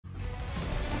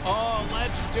Oh,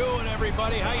 let's do it,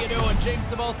 everybody. How you doing? James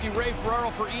Cybulski, Ray Ferraro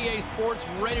for EA Sports,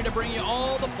 ready to bring you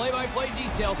all the play-by-play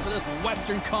details for this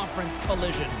Western Conference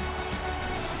collision.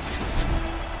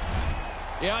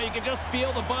 Yeah, you can just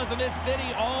feel the buzz in this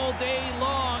city all day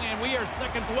long, and we are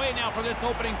seconds away now from this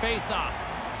opening face-off.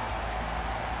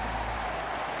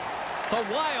 The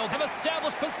Wild have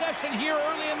established possession here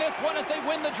early in this one as they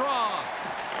win the draw.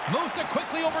 Moves it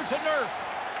quickly over to Nurse.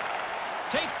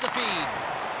 Takes the feed.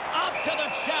 Up to the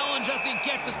challenge as he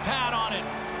gets his pad on it.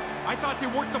 I thought they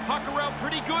worked the puck around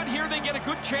pretty good here. They get a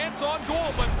good chance on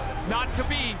goal, but not to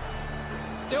be.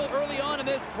 Still early on in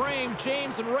this frame,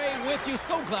 James and Ray with you.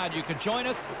 So glad you could join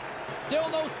us. Still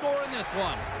no score in this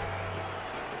one.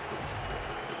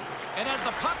 And as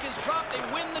the puck is dropped, they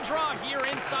win the draw here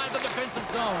inside the defensive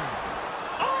zone.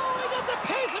 Oh, he gets a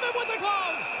piece of it with the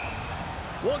glove.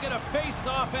 We'll get a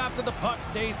face-off after the puck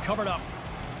stays covered up.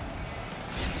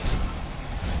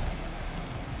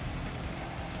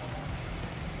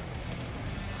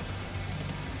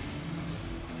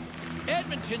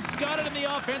 Edmonton's got it in the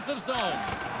offensive zone.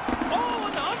 Oh,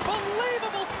 an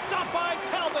unbelievable stop by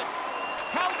Talbot.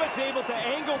 Talbot's able to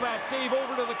angle that save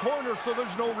over to the corner so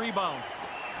there's no rebound.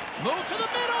 Move to the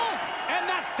middle, and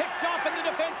that's picked off in the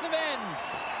defensive end.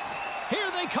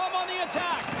 Here they come on the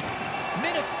attack.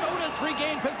 Minnesota's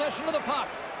regained possession of the puck.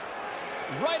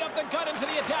 Right up the gut into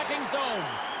the attacking zone.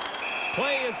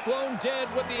 Play is blown dead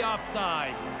with the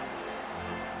offside.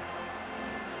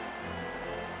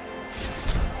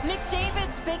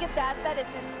 McDavid's biggest asset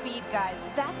is his speed, guys.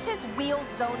 That's his wheel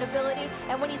zone ability,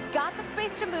 and when he's got the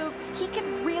space to move, he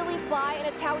can really fly, and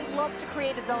it's how he loves to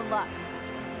create his own luck.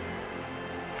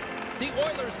 The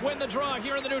Oilers win the draw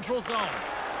here in the neutral zone.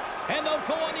 And they'll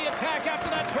go on the attack after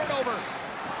that turnover.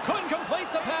 Couldn't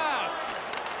complete the pass.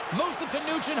 Moves it to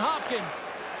Nugent-Hopkins.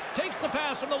 Takes the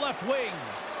pass from the left wing.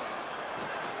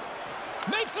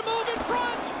 Makes a move in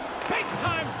front.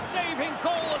 Big-time saving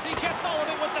goal as he gets all of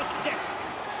it with the stick.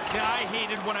 Yeah, I hate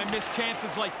it when I miss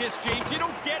chances like this, James. You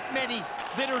don't get many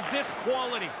that are this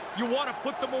quality. You want to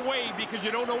put them away because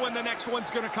you don't know when the next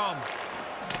one's going to come.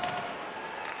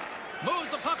 Moves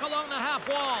the puck along the half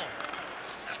wall.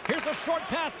 Here's a short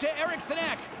pass to Eriksson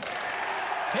Ek.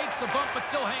 Takes a bump but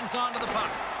still hangs on to the puck.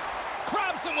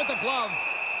 Grabs it with the glove.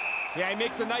 Yeah, he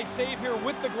makes a nice save here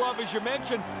with the glove, as you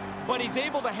mentioned, but he's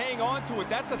able to hang on to it.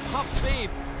 That's a tough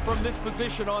save from this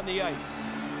position on the ice.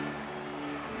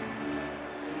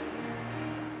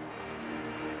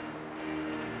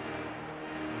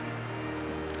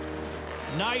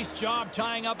 Nice job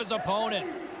tying up his opponent.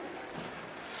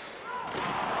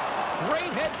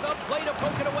 Great heads-up play to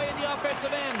poke it away in the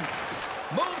offensive end.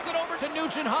 Moves it over to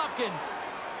Nugent-Hopkins.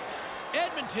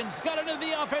 Edmonton's got it into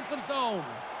the offensive zone.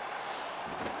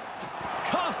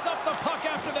 Coughs up the puck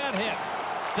after that hit.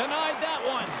 Denied that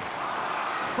one.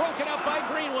 Broken up by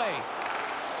Greenway.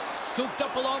 Scooped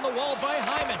up along the wall by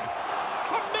Hyman.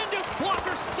 Tremendous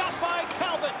blocker stop by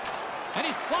Talbot. And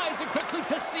he slides it quickly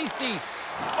to Ceci.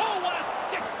 Oh, what a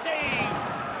stick save!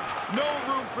 No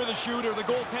room for the shooter. The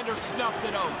goaltender snuffed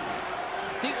it out.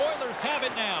 The Oilers have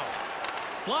it now.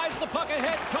 Slides the puck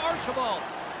ahead to Archibald.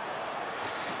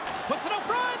 Puts it up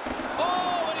front.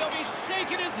 Oh, and he'll be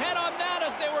shaking his head on that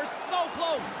as they were so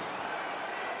close.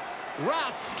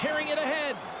 Rask's carrying it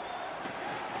ahead.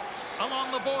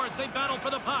 Along the boards, they battle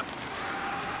for the puck.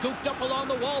 Scooped up along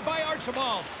the wall by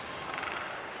Archibald.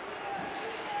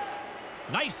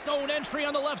 Nice zone entry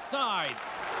on the left side.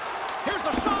 Here's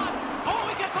a shot.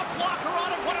 Oh, he gets a blocker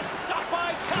on it. What a stop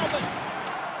by Talbot.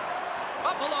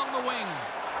 Up along the wing.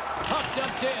 Puck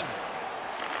dumped in.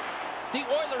 The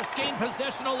Oilers gain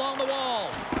possession along the wall.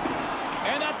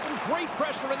 And that's some great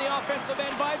pressure in the offensive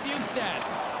end by Bjugstad.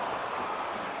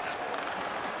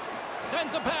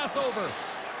 Sends a pass over.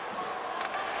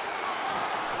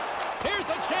 Here's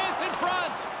a chance in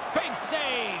front. Big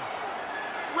save.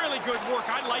 Really good work.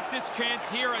 I like this chance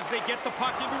here as they get the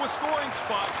puck into a scoring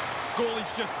spot.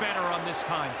 Goalie's just better on this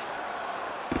time.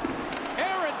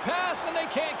 Errant pass, and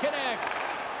they can't connect.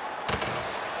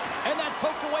 And that's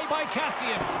poked away by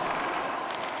Cassian.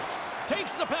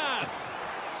 Takes the pass.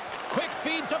 Quick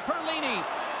feed to Perlini.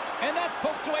 And that's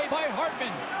poked away by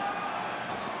Hartman.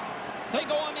 They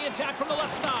go on the attack from the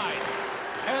left side.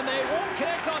 And they won't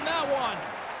connect on that one.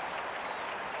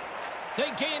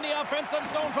 They gain the offensive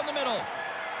zone from the middle.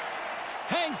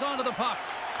 Hangs onto the puck.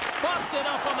 Busted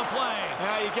up on the play.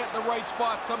 Yeah, you get in the right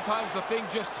spot. Sometimes the thing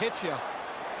just hits you.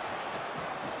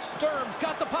 Sturm's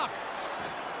got the puck.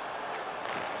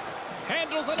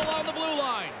 Handles it along the blue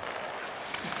line.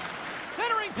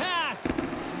 Centering pass.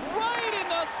 Right in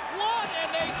the slot, and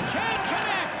they can't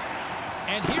connect.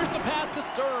 And here's the pass to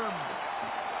Sturm.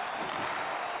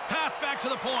 Pass back to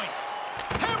the point.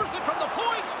 Hammers it from the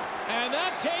point. And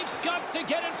that takes guts to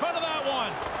get in front of that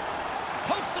one.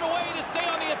 Pokes it away to stay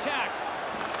on the attack.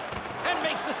 And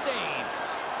makes the save.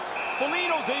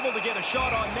 Foligno's able to get a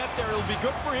shot on net there. It'll be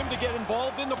good for him to get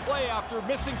involved in the play after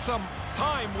missing some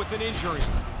time with an injury.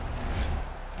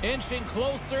 Inching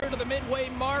closer to the midway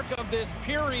mark of this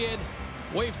period.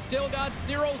 We've still got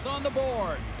zeros on the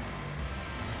board.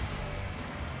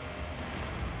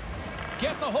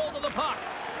 Gets a hold of the puck.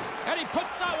 And he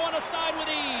puts that one aside with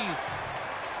ease.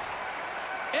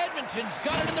 Edmonton's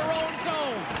got it in their own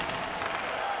zone.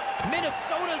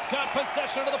 Minnesota's got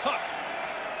possession of the puck.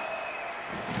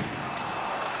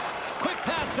 Quick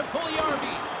pass to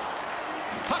Puljujärvi.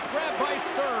 Puck grab by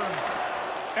Stern.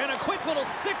 And a quick little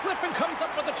stick lift and comes up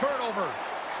with a turnover.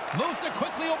 Moves it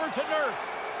quickly over to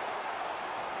Nurse.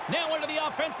 Now into the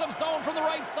offensive zone from the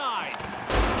right side.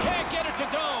 Can't get it to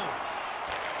go.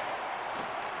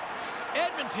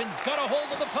 Edmonton's got a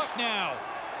hold of the puck now.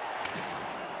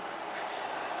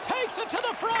 Takes it to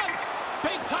the front.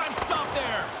 Big time stop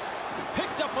there.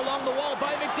 Picked up along the wall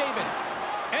by McDavid.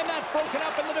 And that's broken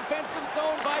up in the defensive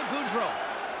zone by Goudreau.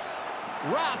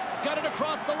 Rask's got it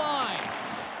across the line.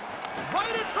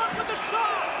 Right in front with the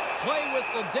shot. Play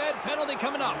whistle dead. Penalty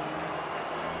coming up.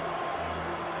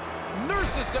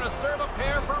 Nurse is going to serve a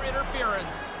pair for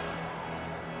interference.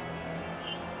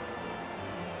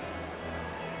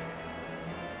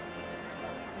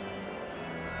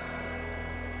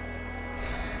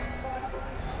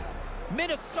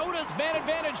 Minnesota's man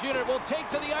advantage unit will take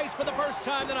to the ice for the first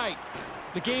time tonight.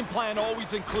 The game plan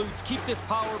always includes keep this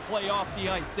power play off the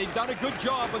ice. They've done a good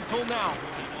job until now.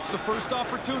 It's the first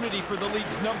opportunity for the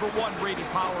league's #1 rated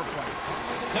power play.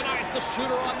 Denies the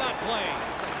shooter on that play.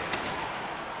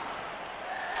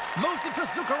 Moves it to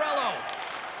Zuccarello.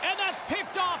 And that's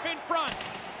picked off in front.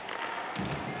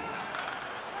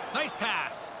 Nice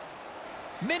pass.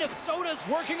 Minnesota's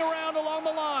working around along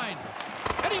the line.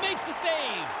 And he makes the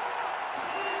save.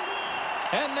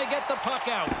 And they get the puck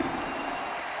out.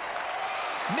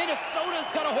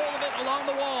 Minnesota's got a hold of it along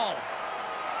the wall.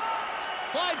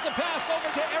 Slides the pass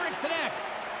over to Eriksson Ek.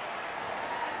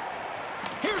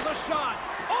 Here's a shot.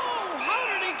 Oh, how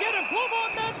did he get a glove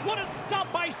on that? What a stop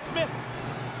by Smith.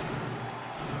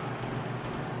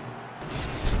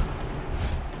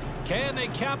 Can they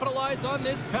capitalize on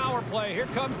this power play? Here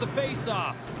comes the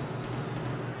face-off.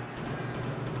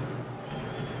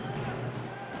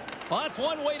 Well, that's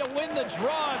one way to win the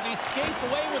draw as he skates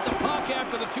away with the puck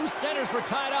after the two centers were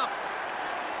tied up.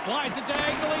 Slides it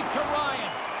diagonally to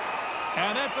Ryan.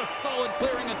 And that's a solid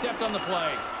clearing attempt on the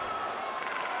play.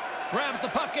 Grabs the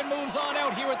puck and moves on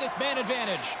out here with this man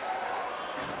advantage.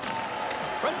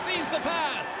 Receives the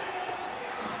pass.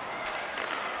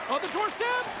 On the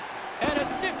doorstep. And a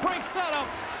stick breaks that up.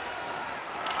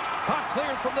 Puck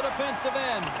cleared from the defensive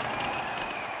end.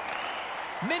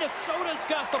 Minnesota's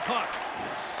got the puck.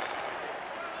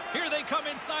 Here they come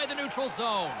inside the neutral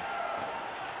zone.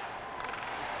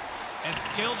 And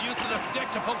skilled use of the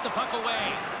stick to poke the puck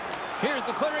away. Here's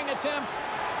the clearing attempt.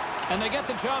 And they get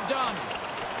the job done.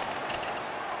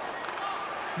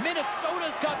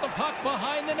 Minnesota's got the puck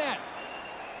behind the net.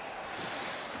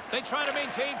 They try to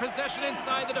maintain possession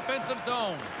inside the defensive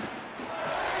zone.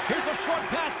 Here's a short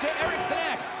pass to Eriksson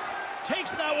Ek.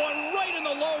 Takes that one right in the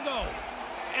logo.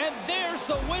 And there's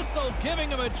the whistle, giving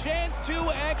him a chance to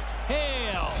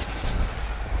exhale.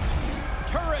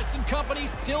 Turris and company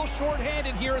still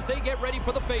shorthanded here as they get ready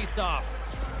for the faceoff.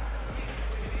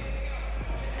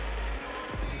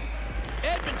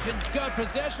 Edmonton's got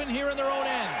possession here in their own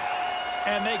end.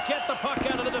 And they get the puck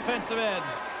out of the defensive end.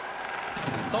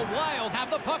 The Wild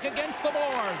have the puck against the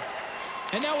boards.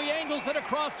 And now he angles it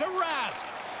across to Rask.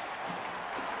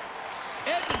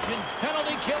 Edmonton's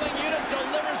penalty-killing unit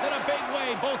delivers in a big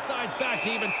way. Both sides back to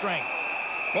even strength.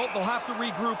 Well, they'll have to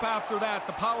regroup after that.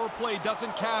 The power play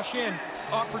doesn't cash in.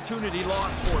 Opportunity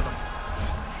lost for them.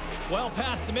 Well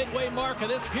past the midway mark of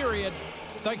this period,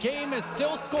 the game is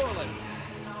still scoreless.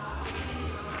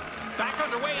 Back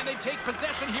underway, and they take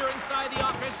possession here inside the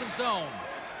offensive zone.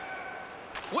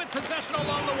 With possession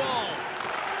along the wall.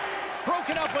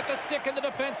 Broken up with the stick in the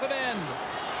defensive end.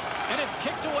 And it's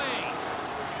kicked away.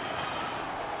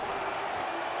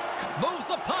 Moves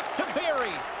the puck to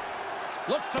Barrie.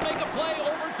 Looks to make a play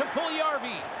over to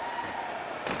Puljujärvi.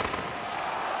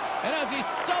 And as he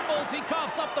stumbles, he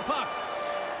coughs up the puck.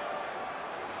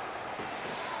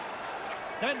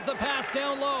 Sends the pass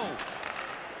down low.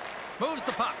 Moves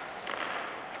the puck.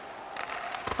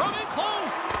 From in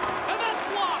close. And that's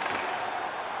blocked.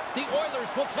 The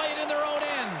Oilers will play it in their own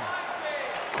end.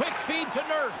 Quick feed to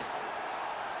Nurse.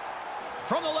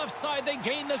 From the left side, they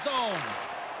gain the zone.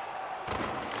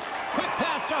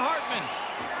 Beckman.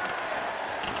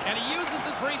 And he uses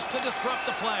his reach to disrupt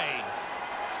the play.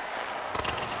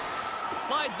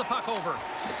 Slides the puck over.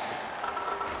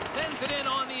 Sends it in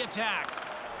on the attack.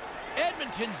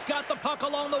 Edmonton's got the puck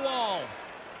along the wall.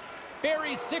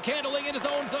 Barry's stick handling in his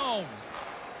own zone.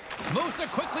 Moves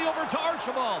it quickly over to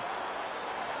Archibald.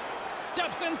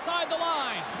 Steps inside the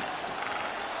line.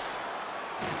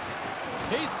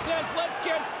 He says, let's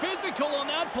get physical on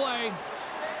that play.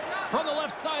 From the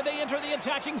left side, they enter the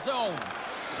attacking zone.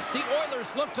 The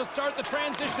Oilers look to start the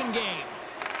transition game.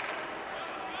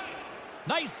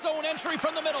 Nice zone entry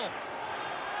from the middle.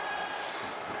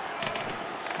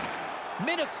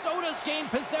 Minnesota's gained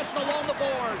possession along the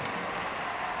boards.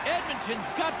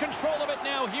 Edmonton's got control of it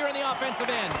now here in the offensive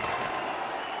end.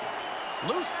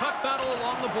 Loose puck battle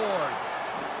along the boards.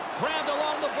 Grabbed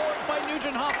along the boards by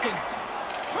Nugent-Hopkins.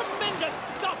 Tremendous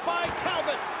stuff by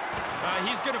Talbot.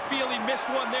 He's going to feel he missed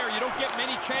one there. You don't get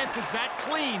many chances that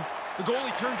clean. The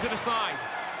goalie turns it aside.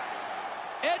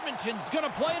 Edmonton's going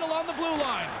to play it along the blue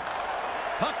line.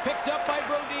 Puck picked up by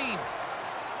Brodin.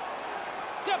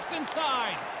 Steps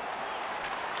inside.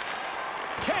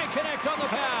 Can't connect on the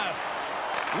pass.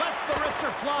 Lets the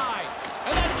wrister fly.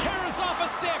 And then carries off a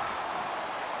stick.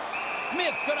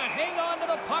 Smith's going to hang on to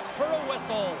the puck for a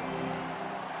whistle.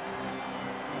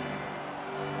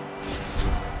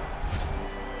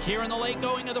 Here in the late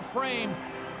going of the frame.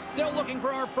 Still looking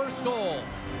for our first goal.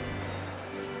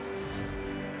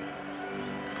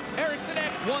 Eriksson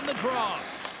X won the draw.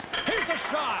 Here's a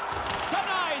shot.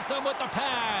 Denies him with the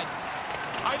pad.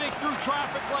 I think through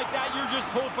traffic like that, you're just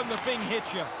hoping the thing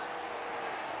hits you.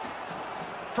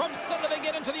 From center, they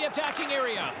get into the attacking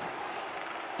area.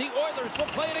 The Oilers will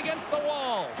play it against the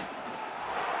wall.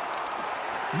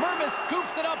 Mermis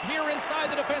scoops it up here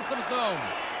inside the defensive zone.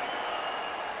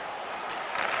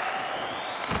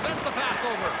 Sends the pass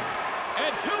over.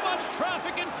 And too much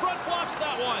traffic in front blocks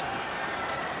that one.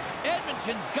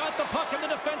 Edmonton's got the puck in the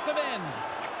defensive end.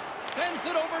 Sends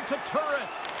it over to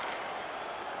Turris.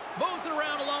 Moves it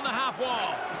around along the half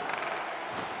wall.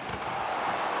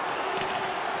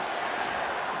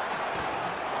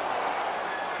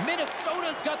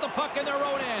 Minnesota's got the puck in their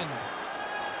own end.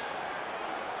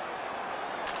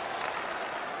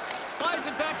 Slides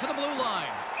it back to the blue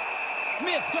line.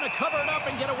 Smith's going to cover it up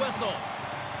and get a whistle.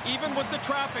 Even with the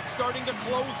traffic starting to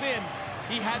close in,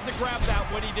 he had to grab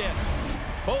that when he did.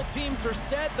 Both teams are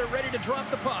set. They're ready to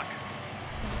drop the puck.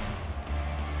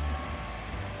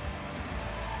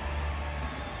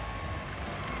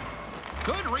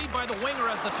 Good read by the winger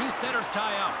as the two centers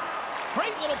tie up.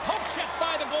 Great little poke check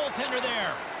by the goaltender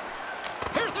there.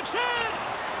 Here's a chance.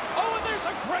 Oh, and there's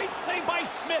a great save by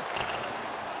Smith.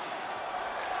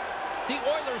 The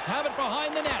Oilers have it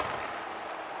behind the net.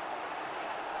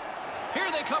 Here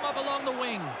they come up along the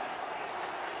wing.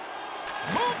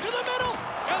 Move to the middle,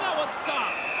 and that one's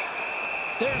stopped.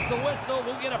 There's the whistle.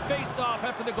 We'll get a face-off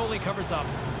after the goalie covers up.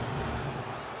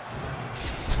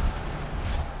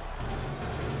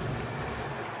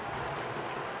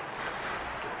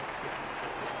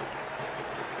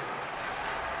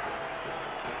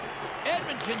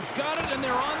 Edmonton's got it, and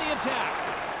they're on the attack.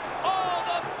 Oh,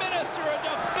 the Minister of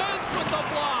Defense with the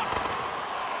block.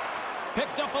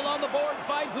 Picked up along the boards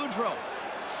by Goudreau.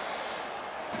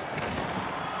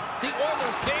 The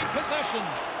Oilers gain possession.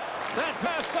 That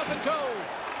pass doesn't go.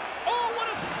 Oh,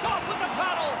 what a stop with the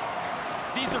paddle.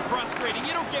 These are frustrating.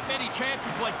 You don't get many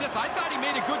chances like this. I thought he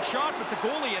made a good shot, but the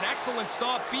goalie, an excellent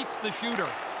stop, beats the shooter.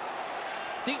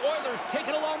 The Oilers take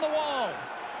it along the wall.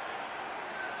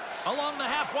 Along the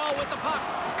half wall with the puck.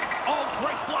 Oh,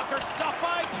 great blocker stop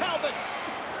by Talbot.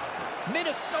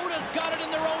 Minnesota's got it in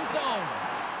their own zone.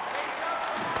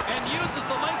 And uses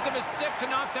the length of his stick to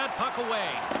knock that puck away.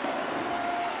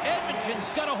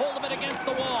 Edmonton's got a hold of it against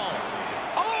the wall.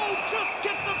 Oh, just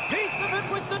gets a piece of it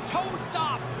with the toe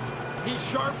stop. He's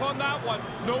sharp on that one.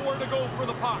 Nowhere to go for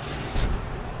the puck.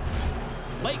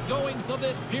 Late goings of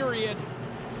this period.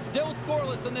 Still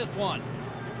scoreless in this one.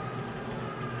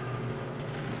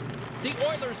 The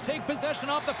Oilers take possession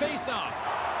off the faceoff.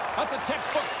 That's a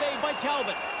textbook save by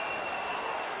Talbot.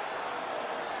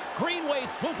 Greenway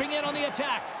swooping in on the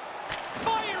attack.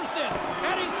 Fires it,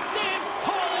 and he stands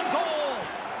tall in goal.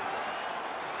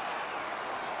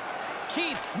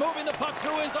 Keith's moving the puck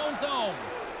through his own zone.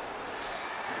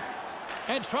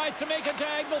 And tries to make a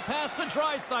diagonal pass to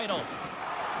Draisaitl.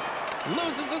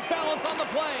 Loses his balance on the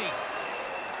play.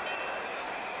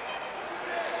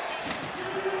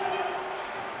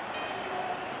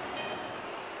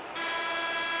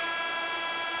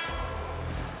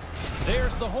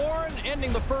 There's the horn,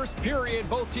 ending the first period.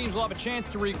 Both teams will have a chance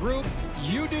to regroup.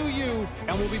 You do you,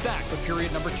 and we'll be back with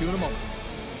period number 2 in a moment.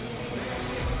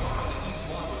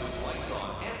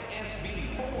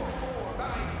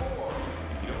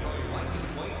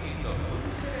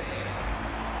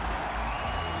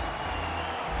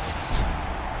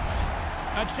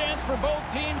 A chance for both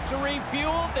teams to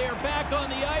refuel. They are back on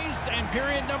the ice, and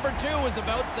period number 2 is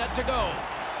about set to go.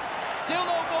 Still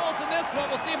no goals in this one.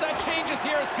 We'll see if that changes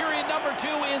here as period number 2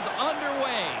 is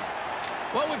underway.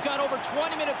 Well, we've got over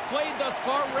 20 minutes played thus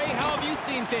far. Ray, how have you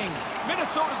seen things?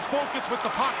 Minnesota's focus with the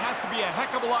puck has to be a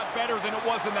heck of a lot better than it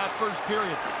was in that first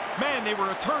period. Man, they were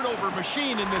a turnover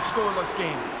machine in this scoreless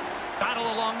game. Battle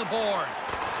along the boards.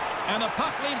 And the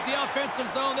puck leaves the offensive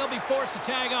zone. They'll be forced to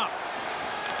tag up.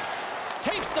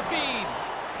 Takes the feed.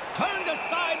 Turned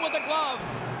aside with the glove.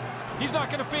 He's not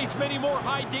going to face many more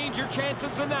high-danger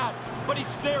chances than that, but he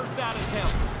snares that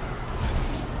attempt.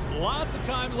 Lots of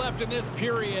time left in this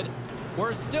period.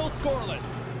 We're still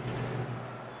scoreless.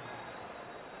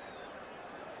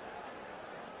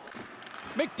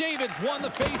 McDavid's won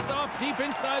the face-off deep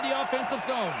inside the offensive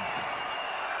zone.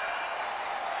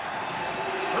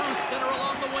 Through center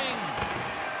along the wing.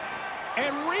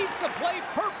 And reads the play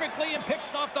perfectly and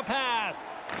picks off the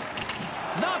pass.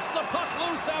 Knocks the puck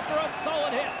loose after a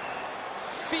solid hit.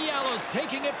 Fiala's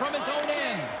taking it from his own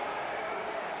end.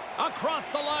 Across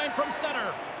the line from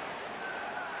center.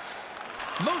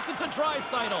 Moves it to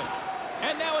Draisaitl.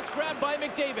 And now it's grabbed by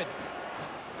McDavid.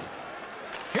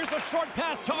 Here's a short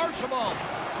pass to Archibald.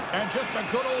 And just a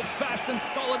good old-fashioned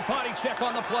solid body check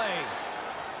on the play.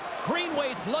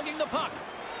 Greenway's lugging the puck.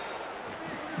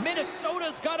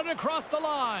 Minnesota's got it across the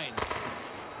line.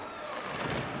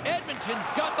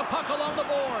 Edmonton's got the puck along the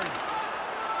boards.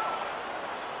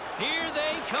 Here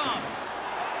they come.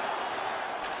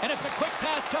 And it's a quick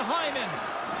pass to Hyman.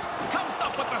 Comes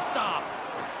up with the stop.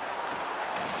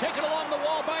 Taken along the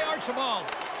wall by Archibald.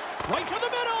 Right to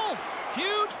the middle.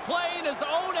 Huge play in his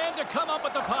own end to come up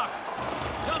with the puck.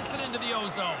 Dumps it into the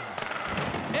O-zone.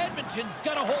 Edmonton's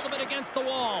got a hold of it against the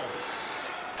wall.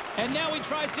 And now he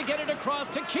tries to get it across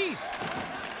to Keith.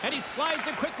 And he slides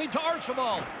it quickly to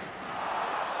Archibald.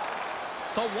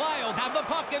 The Wild have the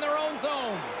puck in their own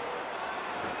zone.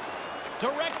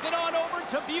 Directs it on over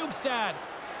to Bjugstad.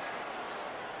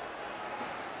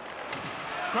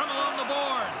 Scrum along the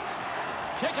boards.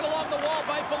 Taken along the wall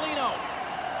by Foligno.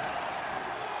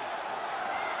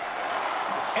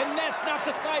 And that's knocked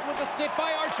aside with the stick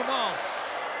by Archibald.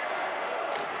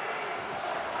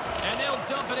 And they'll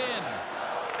dump it in.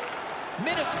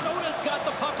 Minnesota's got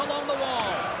the puck along the wall.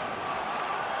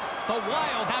 The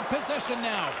Wild have possession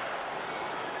now.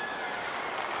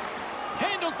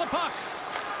 Handles the puck.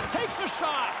 Takes a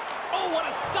shot. Oh, what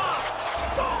a stop.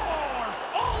 Scores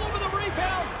all over the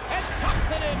rebound and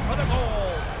tucks it in for the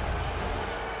goal.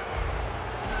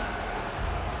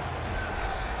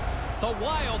 The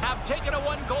Wild have taken a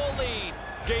one-goal lead.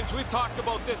 James, we've talked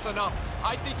about this enough.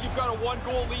 I think you've got a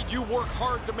one-goal lead. You work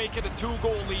hard to make it a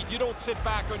two-goal lead. You don't sit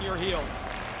back on your heels.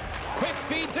 Quick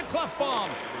feed to Klefbom.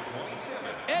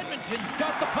 Edmonton's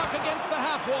got the puck against the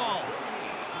half wall.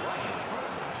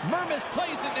 Mermis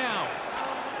plays it now.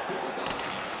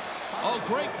 Oh,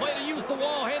 great play to use the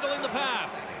wall, handling the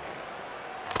pass.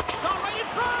 Shot right in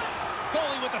front.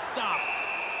 Goalie with a stop.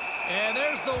 And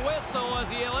there's the whistle as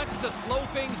he elects to slow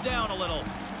things down a little.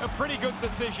 A pretty good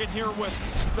decision here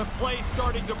with the play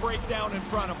starting to break down in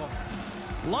front of him.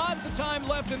 Lots of time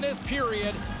left in this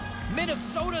period.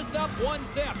 Minnesota's up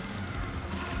 1-0.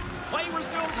 Play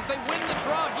resumes as they win the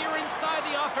draw here inside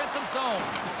the offensive zone.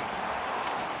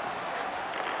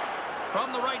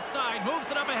 From the right side, moves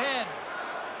it up ahead.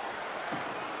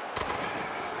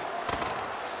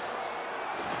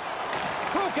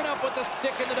 Broken up with the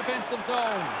stick in the defensive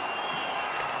zone.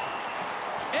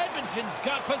 Edmonton's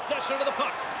got possession of the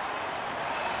puck.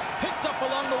 Picked up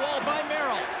along the wall by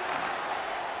Merrill.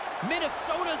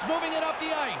 Minnesota's moving it up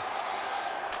the ice.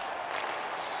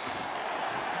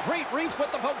 Great reach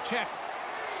with the poke check.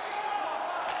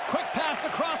 Quick pass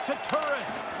across to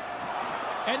Turris.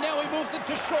 And now he moves it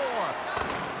to Shore.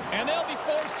 And they'll be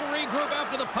forced to regroup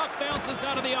after the puck bounces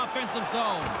out of the offensive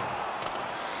zone.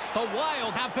 The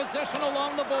Wild have possession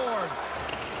along the boards.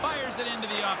 Fires it into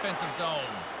the offensive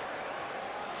zone.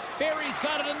 Barry's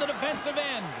got it in the defensive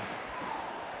end.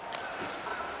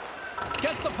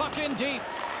 Gets the puck in deep.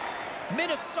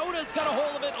 Minnesota's got a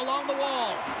hold of it along the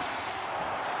wall.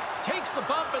 Takes a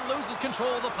bump and loses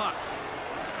control of the puck.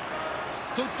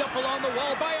 Scooped up along the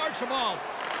wall by Archibald.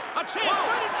 A chance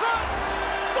right in front.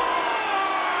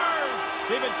 Scores!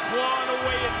 They've been clawing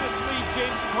away at this lead,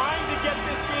 James, trying to get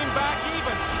this game back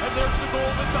even. And there's the goal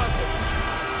that does it.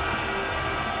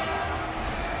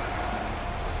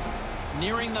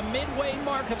 Nearing the midway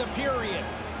mark of the period.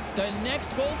 The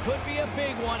next goal could be a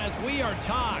big one as we are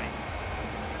tied.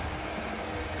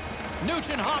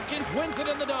 Nugent-Hopkins wins it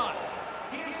in the dots.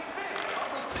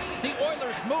 The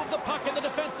Oilers move the puck in the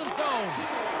defensive zone.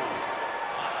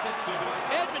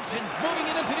 Edmonton's moving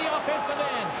it into the offensive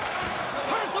end.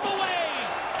 Turns him away.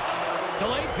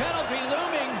 Delayed penalty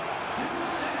looming.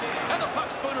 And the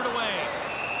puck's booted away.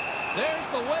 There's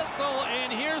the whistle,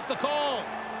 and here's the call.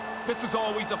 This is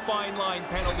always a fine line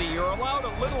penalty. You're allowed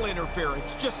a little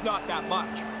interference, just not that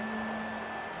much.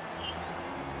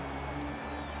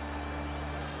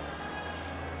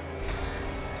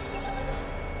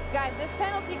 Guys, this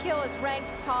penalty kill is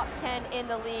ranked top 10 in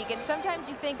the league, and sometimes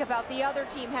you think about the other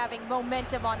team having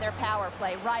momentum on their power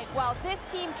play, right? Well, this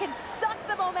team can suck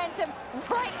the momentum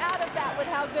right out of that with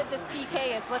how good this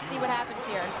PK is. Let's see what happens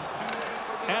here.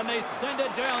 And they send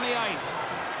it down the ice.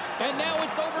 And now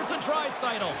it's over to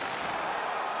Draisaitl.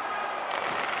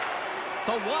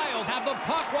 The Wild have the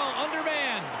puck while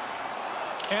undermanned.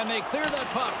 And they clear that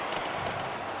puck.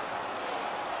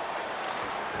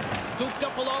 Scooped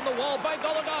up along the wall by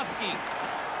Goligoski.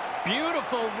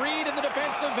 Beautiful read in the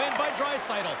defensive end by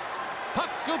Draisaitl.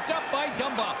 Puck scooped up by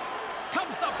Dumba.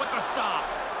 Comes up with the stop.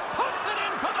 Puts it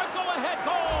in for the go-ahead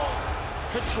goal.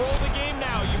 Control the game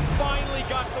now. You finally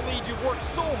got the lead. You've worked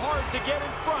so hard to get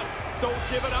in front. Don't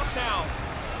give it up now.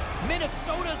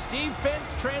 Minnesota's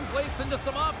defense translates into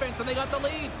some offense, and they got the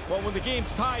lead. Well, when the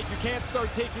game's tied, you can't start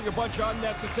taking a bunch of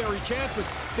unnecessary chances.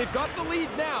 They've got the lead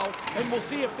now, and we'll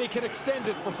see if they can extend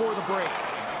it before the break.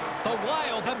 The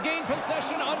Wild have gained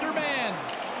possession undermanned.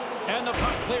 And the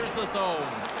puck clears the zone.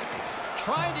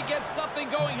 Trying to get something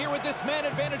going here with this man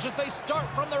advantage as they start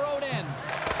from their own end.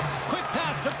 Quick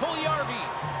pass to Puljujarvi.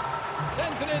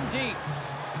 Sends it in deep.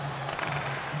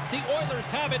 The Oilers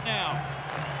have it now.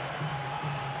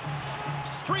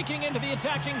 Streaking into the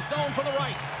attacking zone from the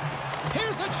right.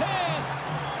 Here's a chance.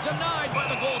 Denied by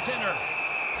the goaltender.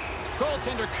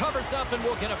 Goaltender covers up and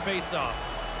will get a face-off.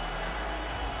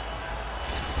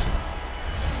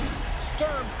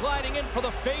 Sturm's gliding in for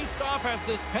the face-off as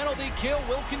this penalty kill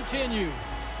will continue.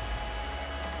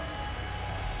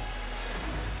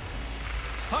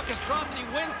 Puck is dropped and he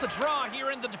wins the draw here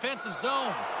in the defensive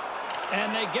zone.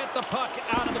 And they get the puck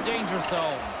out of the danger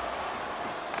zone.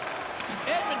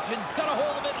 Edmonton's got a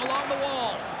hold of it along the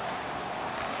wall.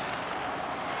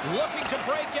 Looking to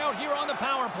break out here on the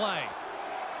power play.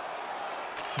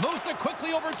 Moves it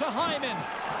quickly over to Hyman.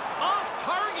 Off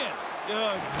target.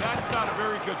 That's not a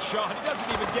very good shot. He doesn't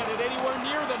even get it anywhere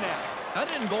near the net. That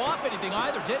didn't go off anything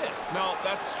either, did it? No,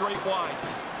 that's straight wide.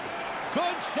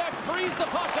 Good check, frees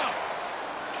the puck up.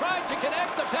 Tried to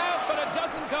connect the pass, but it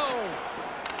doesn't go.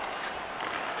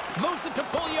 Moves it to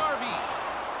Puljujarvi.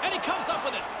 And he comes up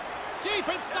with it. Deep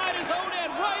inside his own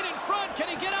end, right in front. Can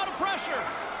he get out of pressure?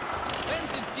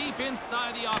 Sends it deep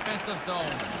inside the offensive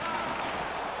zone.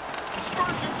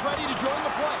 Spurgeon's ready to join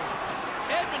the play.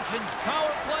 Edmonton's power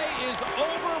play is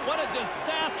over. What a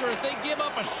disaster as they give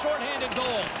up a shorthanded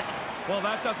goal. Well,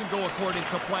 that doesn't go according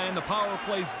to plan. The power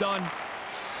play's done,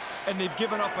 and they've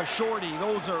given up a shorty.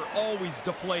 Those are always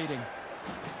deflating.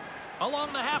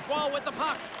 Along the half wall with the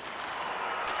puck.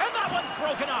 And that one's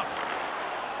broken up.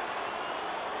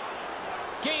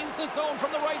 Gains the zone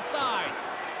from the right side.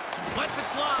 Lets it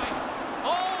fly.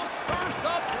 Oh, serves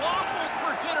up waffles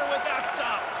for dinner with that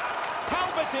stop.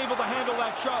 Talbot's able to handle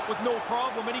that shot with no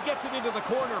problem, and he gets it into the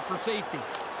corner for safety.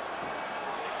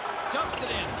 Dumps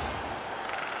it in.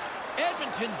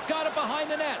 Edmonton's got it behind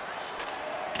the net.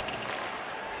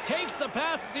 Takes the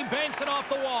pass as he banks it off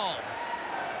the wall.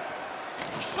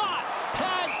 Shot.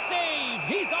 Pad save.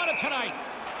 He's on it tonight.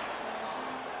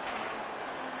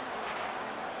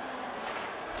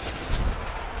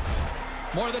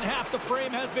 More than half the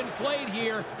frame has been played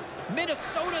here.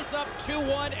 Minnesota's up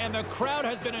 2-1, and the crowd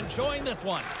has been enjoying this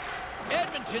one.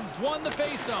 Edmonton's won the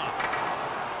faceoff.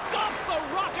 Stops the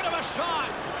rocket of a shot.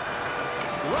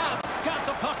 Rask's got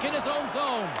the puck in his own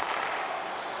zone.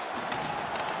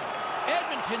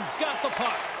 Edmonton's got the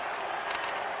puck.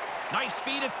 Nice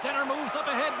feed at center, moves up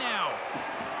ahead now.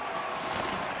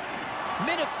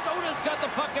 Minnesota's got the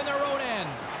puck in their own end.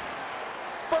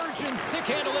 Spurgeon stick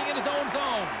handling in his own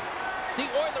zone. The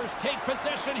Oilers take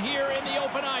possession here in the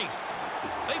open ice.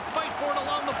 They fight for it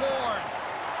along the boards.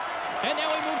 And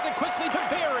now he moves it quickly to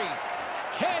Barrie.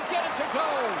 Can't get it to go.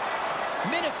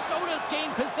 Minnesota's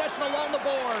gained possession along the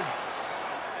boards.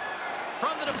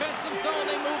 From the defensive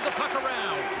zone, they move the puck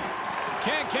around.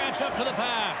 Can't catch up to the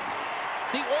pass.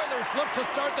 The Oilers look to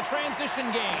start the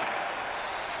transition game.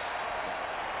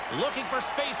 Looking for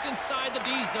space inside the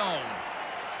D zone.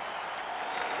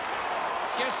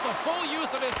 Gets the full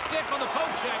use of his stick on the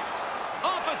poke check.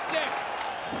 Off a stick.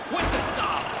 With the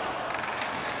stop.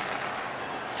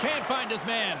 Can't find his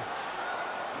man.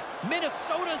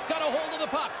 Minnesota's got a hold of the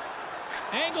puck.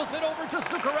 Angles it over to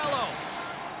Zuccarello.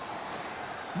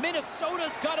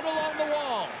 Minnesota's got it along the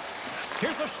wall.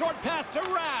 Here's a short pass to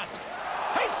Rask.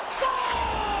 He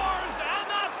scores! And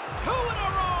that's 2 in a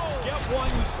row! Get one,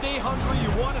 you stay hungry,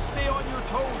 you want to stay on your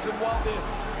toes, and while the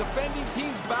defending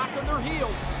team's back on their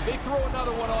heels, they throw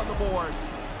another one on the board.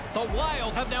 The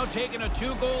Wild have now taken a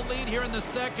 2-goal lead here in the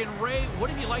second. Ray,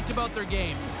 what have you liked about their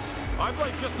game? I've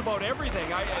liked just about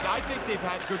everything. I think they've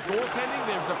had good goaltending.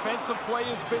 Their defensive play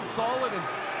has been solid, and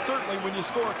certainly when you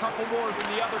score a couple more than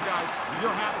the other guys,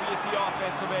 you're happy at the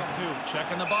offensive end too.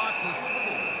 Checking the boxes.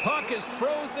 Puck is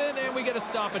frozen, and we get a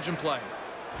stoppage in play.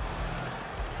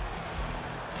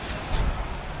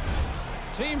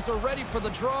 Teams are ready for the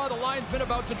draw. The linesman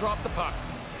about to drop the puck.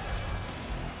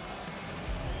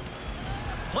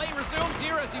 Play resumes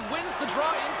here as he wins the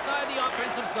draw inside the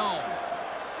offensive zone.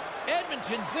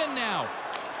 Edmonton's in now.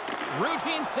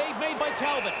 Routine save made by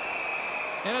Talbot.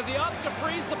 And as he opts to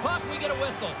freeze the puck, we get a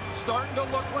whistle. Starting to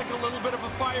look like a little bit of a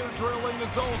fire drill in the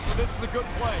zone, so this is a good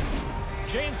play.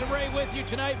 James and Ray with you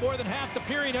tonight. More than half the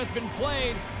period has been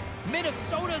played.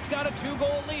 Minnesota's got a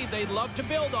 2-goal lead. They'd love to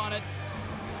build on it.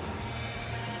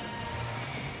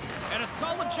 And a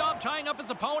solid job tying up his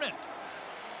opponent.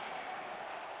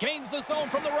 Gains the zone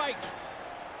from the right.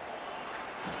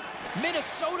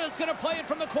 Minnesota's going to play it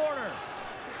from the corner.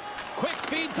 Quick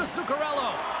feed to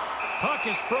Zuccarello. Puck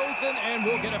is frozen, and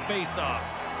we'll get a face-off.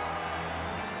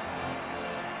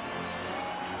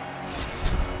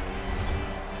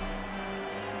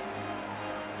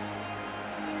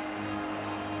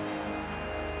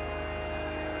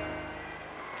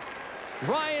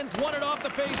 Ryan's won it off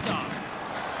the face-off.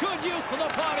 Good use of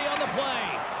the body on the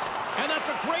play. And that's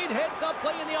a great heads-up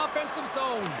play in the offensive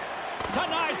zone.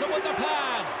 Denies it with the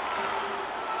pad.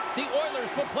 The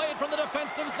Oilers will play it from the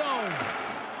defensive zone.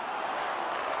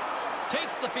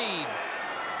 Takes the feed.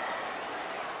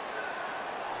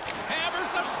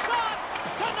 Hammers a shot.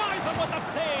 Denies it with a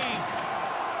save.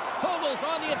 Fogel's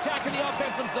on the attack in the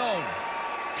offensive zone.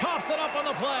 Coughs it up on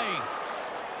the play.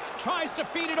 Tries to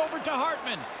feed it over to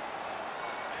Hartman.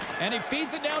 And he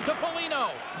feeds it down to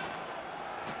Foligno.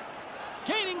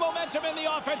 Gaining momentum in the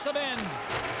offensive end.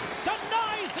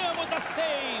 Denies him with a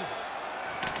save.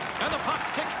 And the puck's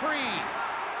kicked free.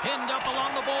 Pinned up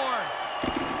along the boards.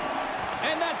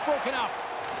 And that's broken up.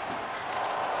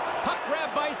 Puck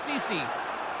grabbed by Ceci.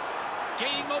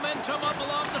 Gaining momentum up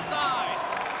along the side.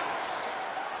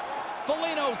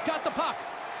 Foligno's got the puck.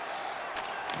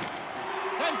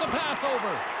 Sends a pass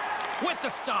over. With the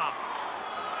stop.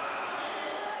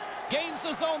 Gains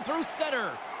the zone through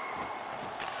center.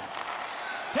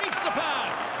 Takes the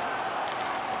pass.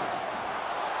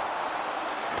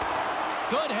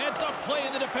 Good heads-up play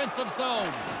in the defensive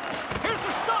zone. Here's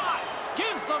a shot.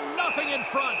 Gives them nothing in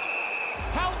front.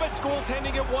 Talbot's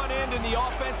goaltending at one end and the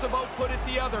offensive output at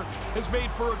the other has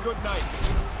made for a good night.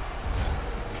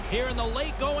 Here in the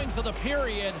late goings of the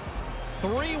period,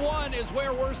 3-1 is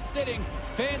where we're sitting.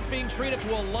 Fans being treated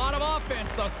to a lot of offense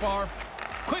thus far.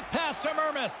 Quick pass to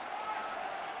Mermis.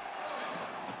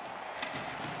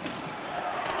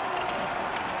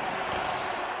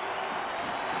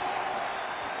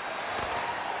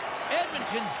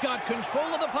 Edmonton's got control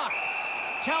of the puck.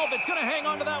 Talbot's going to hang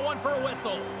on to that one for a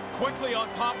whistle. Quickly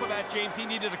on top of that, James. He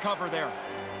needed a cover there.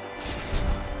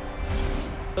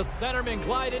 The centermen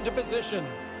glide into position.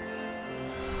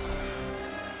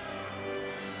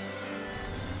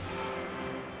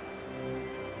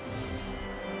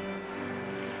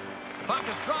 Puck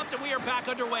is dropped and we are back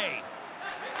underway.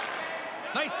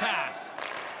 Nice pass.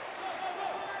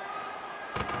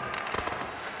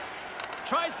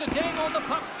 Tries to dangle and the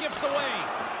puck skips away.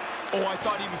 Oh, I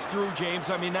thought he was through, James.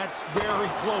 I mean, that's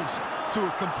very close to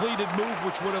a completed move,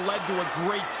 which would have led to a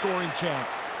great scoring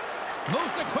chance.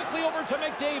 Moves it quickly over to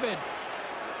McDavid.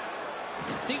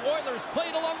 The Oilers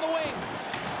played along the wing.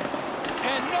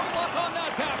 And no luck on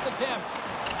that pass attempt.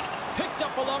 Picked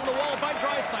up along the wall by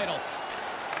Draisaitl.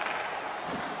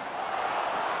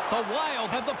 The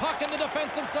Wild have the puck in the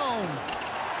defensive zone.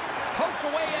 Poked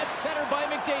away at center by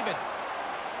McDavid.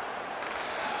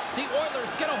 The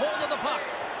Oilers get a hold of the puck.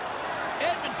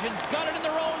 Edmonton's got it in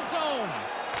their own zone.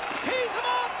 Tees him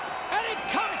up, and he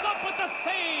comes up with the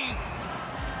save.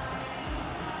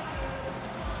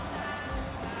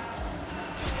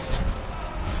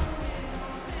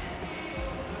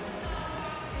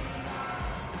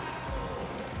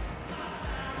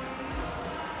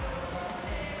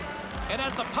 And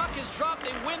as the puck is dropped,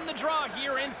 they win the draw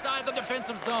here inside the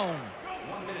defensive zone.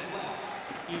 1 minute left.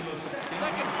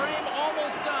 Second frame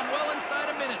almost done. Well inside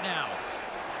a minute now.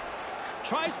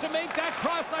 Tries to make that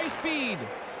cross-ice feed.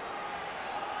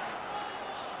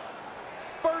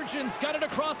 Spurgeon's got it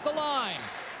across the line.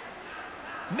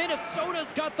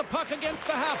 Minnesota's got the puck against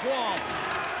the half wall.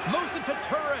 Moves it to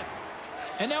Turris.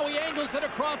 And now he angles it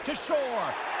across to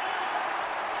Shore.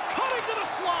 Cutting to the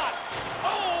slot.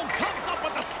 Oh, comes up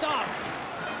with the stop.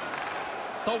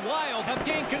 The Wild have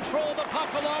gained control of the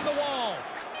puck along the wall.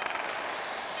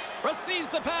 Receives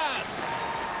the pass.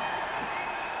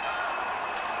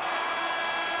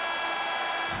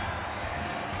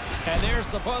 And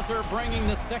there's the buzzer, bringing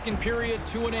the second period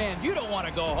to an end. You don't want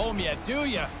to go home yet, do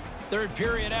you? Third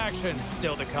period action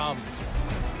still to come.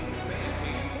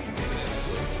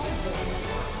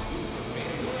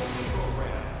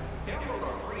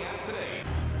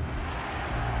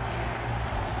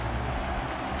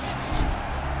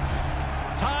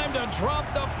 Time to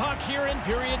drop the puck here in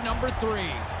period number 3.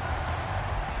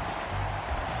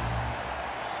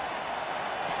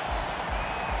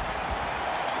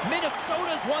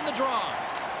 Minnesota's won the draw.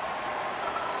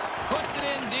 Puts it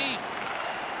in deep.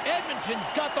 Edmonton's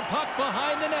got the puck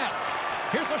behind the net.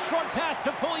 Here's a short pass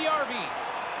to Puljujarvi.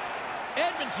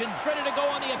 Edmonton's ready to go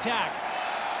on the attack.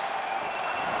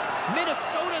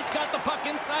 Minnesota's got the puck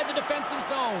inside the defensive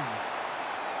zone.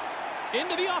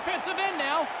 Into the offensive end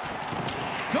now.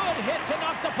 Good hit to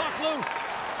knock the puck loose.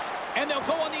 And they'll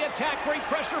go on the attack. Great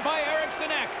pressure by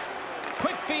Eriksson Ek.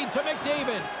 Quick feed to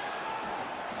McDavid.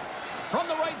 From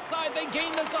the right side, they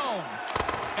gain the zone.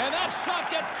 And that shot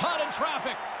gets caught in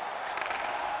traffic.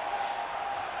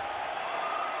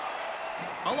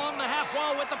 Along the half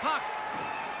wall with the puck.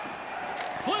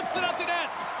 Flips it up to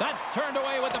net. That's turned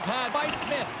away with the pad by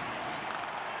Smith.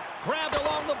 Grabbed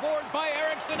along the boards by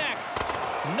Eriksson Ek.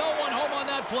 No one home on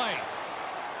that play.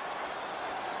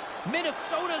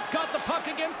 Minnesota's got the puck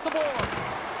against the boards.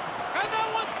 And that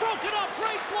one's broken up.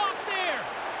 Great block there.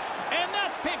 And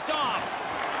that's picked off.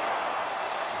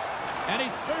 And he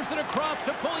serves it across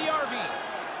to Puljujarvi.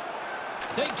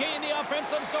 They gain the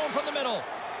offensive zone from the middle.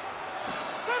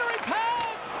 Centering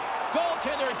pass!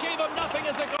 Goaltender gave him nothing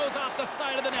as it goes off the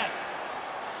side of the net.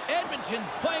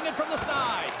 Edmonton's playing it from the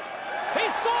side. He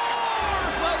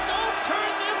scores! Well, don't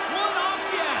turn this one off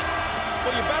yet.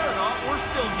 Well, you better not. We're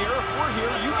still here. If we're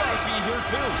here, you gotta be here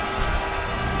too.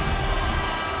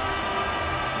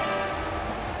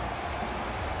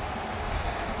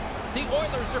 The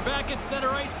Oilers are back at center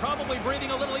ice, probably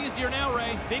breathing a little easier now,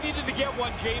 Ray. They needed to get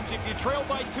one, James. If you trail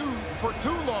by 2 for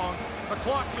too long, the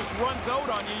clock just runs out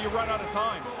on you. You run out of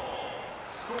time.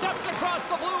 Steps across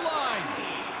the blue line.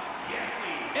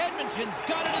 Edmonton's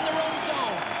got it in their own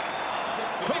zone.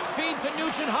 Quick feed to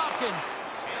Nugent-Hopkins.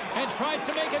 And tries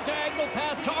to make a diagonal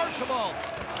pass to Archibald.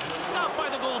 Stopped by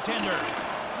the goaltender.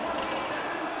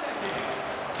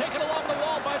 Taken along the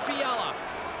wall by Fiala.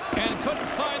 And couldn't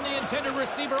find the intended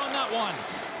receiver on that one.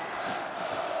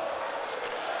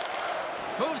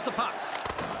 Moves the puck.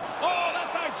 Oh,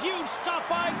 that's a huge stop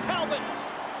by Talbot.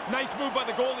 Nice move by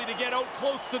the goalie to get out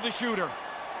close to the shooter.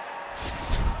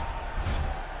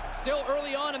 Still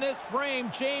early on in this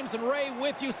frame, James and Ray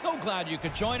with you. So glad you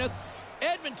could join us.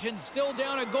 Edmonton's still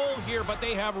down a goal here, but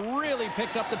they have really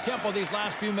picked up the tempo these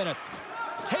last few minutes.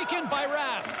 Taken by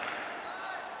Rask.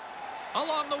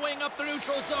 Along the wing up the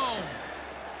neutral zone.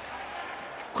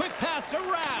 Quick pass to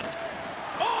Rask.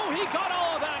 Oh, he got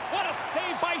all of that. What a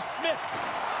save by Smith.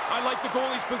 I like the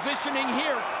goalie's positioning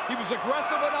here. He was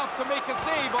aggressive enough to make a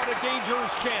save on a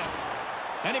dangerous chance.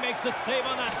 And he makes the save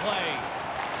on that play.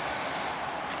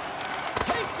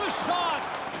 Takes a shot,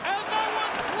 and that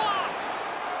one's blocked.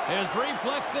 His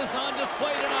reflexes on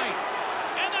display tonight.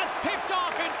 And that's picked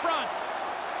off in front.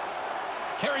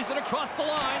 Carries it across the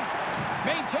line.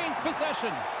 Maintains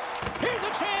possession. Here's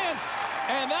a chance.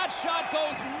 And that shot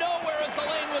goes nowhere as the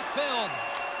lane was filled.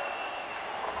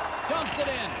 Dumps it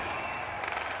in.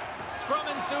 Scrum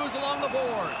ensues along the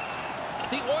boards.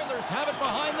 The Oilers have it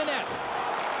behind the net.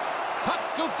 Puck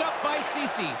scooped up by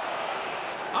Ceci.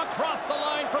 Across the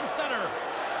line from center.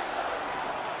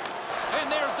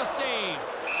 And there's the save.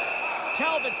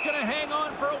 Talbot's going to hang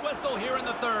on for a whistle here in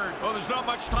the third. Well, there's not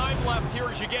much time left here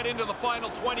as you get into the final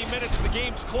 20 minutes. The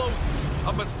game's close.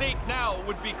 A mistake now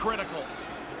would be critical.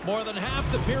 More than half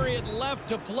the period left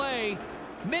to play.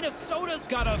 Minnesota's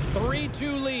got a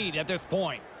 3-2 lead at this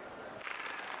point.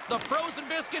 The frozen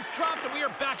biscuits dropped, and we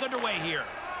are back underway here.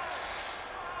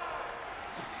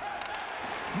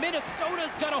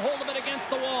 Minnesota's got a hold of it against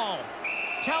the wall.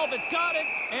 Talbot's got it,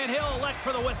 and he'll elect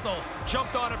for the whistle.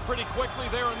 Jumped on it pretty quickly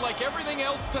there, and like everything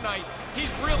else tonight,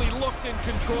 he's really looked in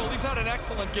control. He's had an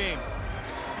excellent game.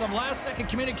 Some last-second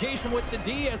communication with the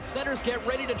D as centers get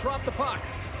ready to drop the puck.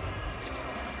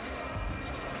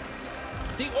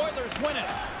 The Oilers win it.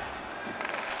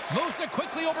 Moves it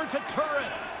quickly over to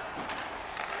Turris.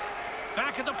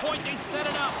 Back at the point, they set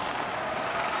it up.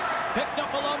 Picked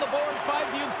up along the boards by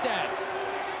Bjugstad.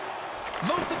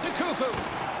 Moves it to Cuckoo.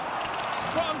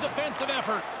 Strong defensive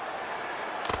effort.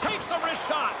 Takes a wrist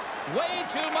shot. Way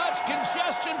too much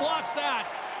congestion blocks that.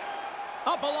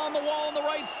 Up along the wall on the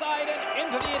right side and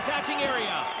into the attacking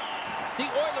area. The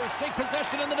Oilers take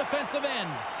possession in the defensive end.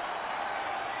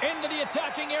 Into the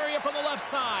attacking area from the left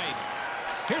side.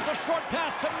 Here's a short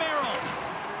pass to Merrill.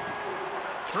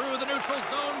 Through the neutral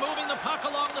zone, moving the puck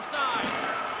along the side.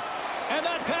 And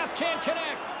that pass can't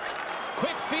connect.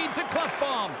 Quick feed to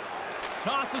Clefbaum.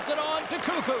 Tosses it on to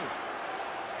Cuckoo.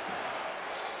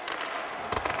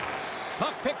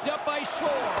 Puck picked up by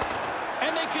Shore.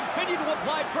 And they continue to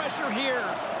apply pressure here.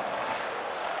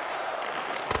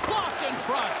 Blocked in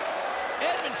front.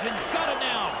 Edmonton's got it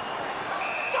now.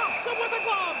 Stops him with a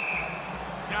glove.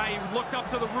 Now he looked up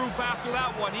to the roof after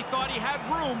that one. He thought he had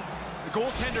room. The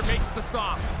goaltender makes the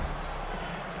stop.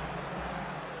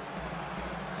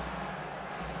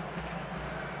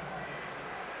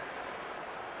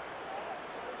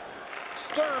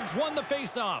 Stearns won the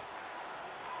faceoff.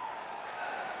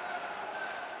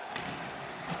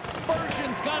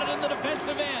 Spurgeon's got it in the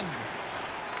defensive end.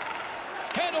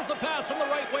 Handles the pass from the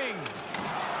right wing.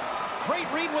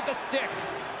 Great read with the stick.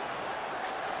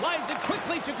 Slides it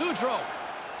quickly to Goudreau.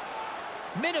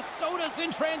 Minnesota's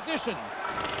in transition.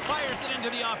 Fires it into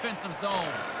the offensive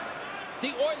zone.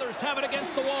 The Oilers have it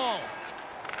against the wall.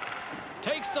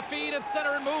 Takes the feed at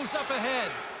center and moves up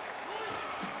ahead.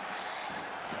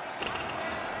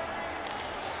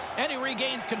 And he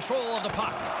regains control of the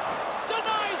puck.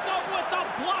 Denies him with the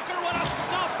blocker. What a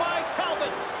stop by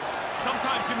Talbot.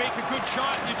 Sometimes you make a good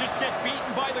shot and you just get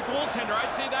beaten by the goaltender.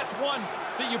 I'd say that's one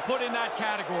that you put in that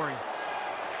category.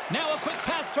 Now a quick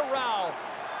pass to Rao.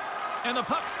 And the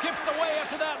puck skips away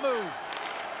after that move.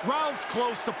 Rao's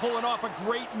close to pulling off a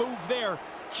great move there.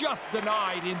 Just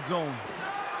denied in zone.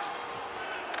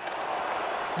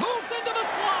 Moves into the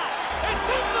slot. It's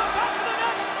in the back of the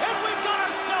net. And we've got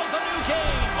ourselves a new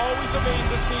game. Always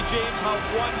amazes me, James, how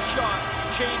one shot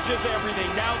changes everything.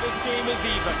 Now this game is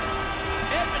even.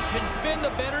 Edmonton's been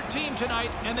the better team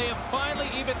tonight, and they have finally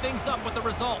evened things up with the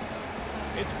results.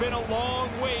 It's been a long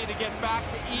way to get back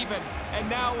to even, and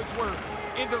now as we're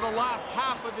into the last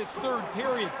half of this third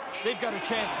period, they've got a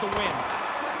chance to win.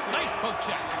 Nice poke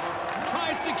check.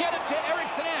 Tries to get it to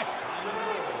Eriksson Ek.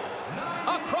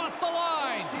 Across the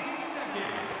line.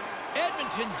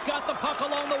 Edmonton's got the puck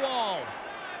along the wall.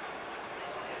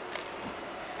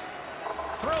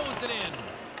 Throws it in.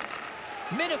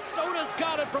 Minnesota's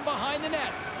got it from behind the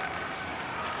net.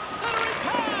 Centering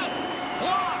pass.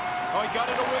 Blocked. Oh, he got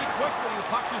it away quickly. The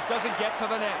puck just doesn't get to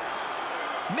the net.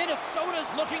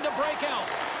 Minnesota's looking to break out.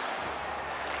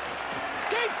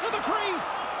 Skates to the crease.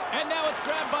 And now it's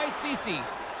grabbed by Ceci.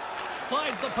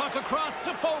 Slides the puck across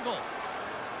to Fogle.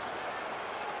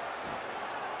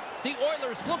 The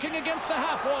Oilers looking against the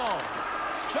half wall.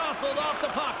 Jostled off the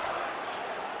puck.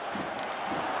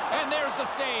 And there's the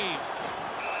save.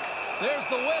 There's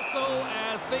the whistle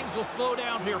as things will slow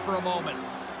down here for a moment.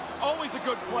 Always a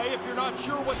good play. If you're not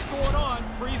sure what's going on,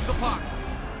 freeze the puck.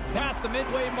 Past the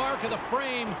midway mark of the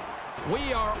frame,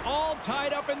 we are all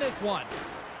tied up in this one.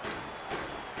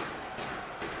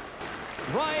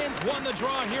 Ryan's won the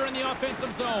draw here in the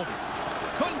offensive zone.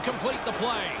 Couldn't complete the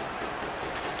play.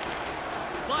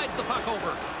 Slides the puck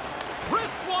over.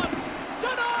 Wrists one.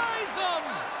 Denies him.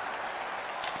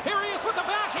 Here he is with the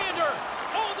backhander.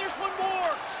 Oh, there's one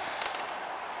more.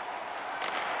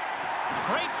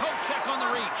 Great poke check on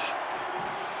the reach.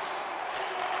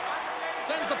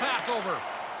 Sends the pass over.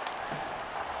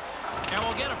 And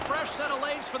we'll get a fresh set of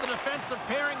legs for the defensive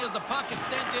pairing as the puck is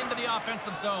sent into the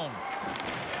offensive zone.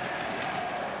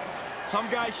 Some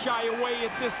guys shy away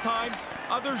at this time.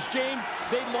 Others, James,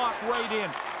 they lock right in.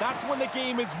 That's when the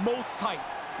game is most tight.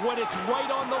 When it's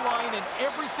right on the line and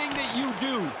everything that you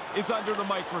do is under the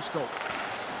microscope.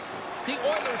 The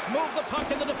Oilers move the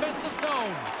puck in the defensive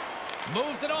zone.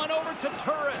 Moves it on over to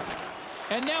Turris.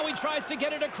 And now he tries to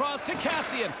get it across to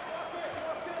Cassian.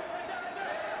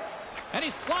 And he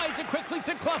slides it quickly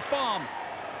to Clefbaum.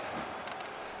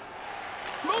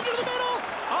 Move to the middle.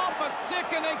 Off a stick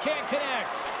and they can't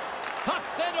connect. Puck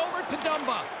sent over to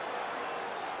Dumba.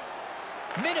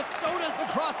 Minnesota's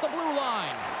across the blue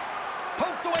line.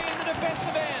 Poked away in the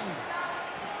defensive end.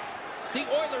 The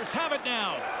Oilers have it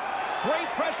now. Great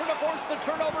pressure to force the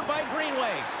turnover by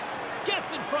Greenway.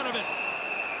 Gets in front of it.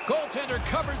 Goaltender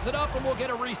covers it up and we'll get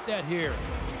a reset here.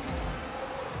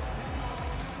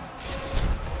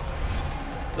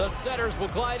 The setters will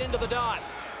glide into the dot.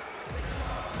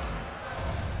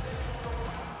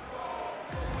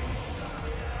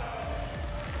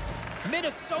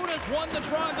 Minnesota's won the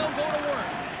draw and they'll go to work.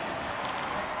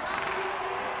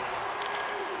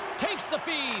 Takes the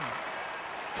feed.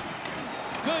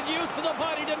 Good use of the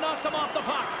body to knock them off the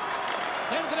puck.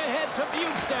 Sends it ahead to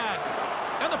Bjugstad.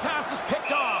 And the pass is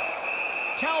picked off.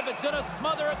 Talbot's going to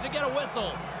smother it to get a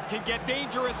whistle. Can get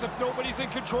dangerous if nobody's in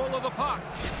control of the puck.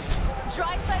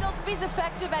 Draisaitl's be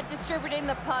effective at distributing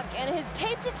the puck, and his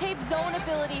tape-to-tape zone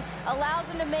ability allows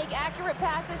him to make accurate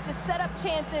passes to set up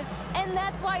chances, and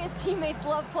that's why his teammates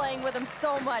love playing with him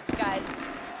so much, guys.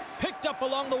 Picked up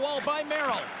along the wall by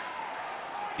Merrill.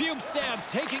 Bjugstad's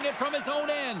taking it from his own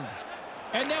end.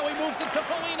 And now he moves it to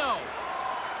Foligno.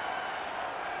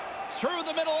 Through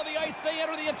the middle of the ice, they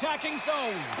enter the attacking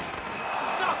zone.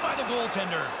 Stopped by the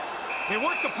goaltender. They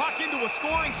work the puck into a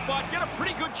scoring spot, get a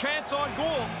pretty good chance on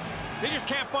goal. They just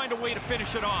can't find a way to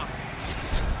finish it off.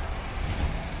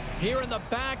 Here in the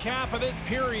back half of this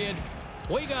period,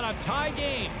 we got a tie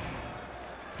game.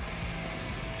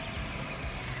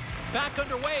 Back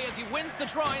underway as he wins the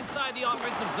draw inside the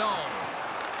offensive zone.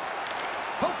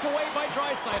 Poked away by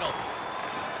Draisaitl.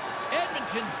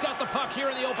 Edmonton's got the puck here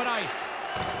in the open ice.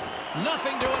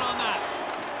 Nothing doing on that.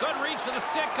 Good reach to the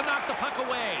stick to knock the puck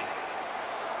away.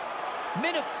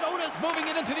 Minnesota's moving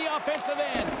it into the offensive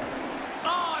end.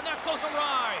 Oh, and that goes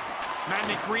awry. Man,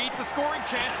 they create the scoring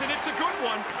chance, and it's a good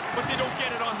one, but they don't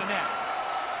get it on the net.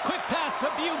 Quick pass to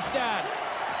Bjugstad.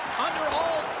 Under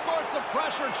all sorts of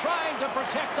pressure, trying to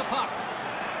protect the puck.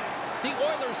 The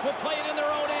Oilers will play it in their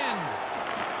own end.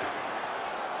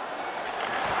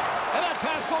 And that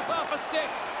pass goes off a stick.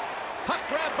 Puck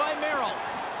grabbed by Merrill.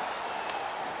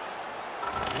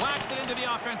 Whacks it into the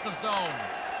offensive zone.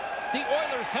 The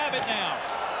Oilers have it now.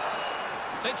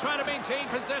 They try to maintain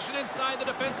possession inside the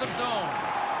defensive zone.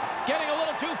 Getting a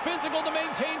little too physical to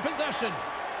maintain possession.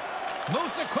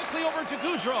 Moves it quickly over to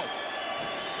Gaudreau.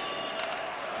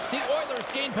 The Oilers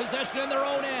gain possession in their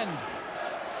own end.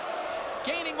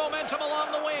 Gaining momentum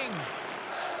along the wing.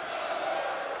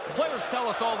 Players tell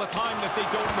us all the time that they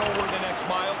don't know where the next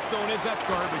milestone is. That's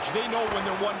garbage. They know when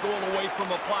they're one goal away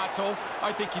from a plateau.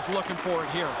 I think he's looking for it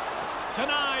here.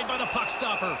 Denied by the puck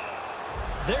stopper.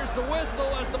 There's the whistle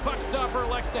as the puck stopper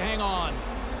elects to hang on.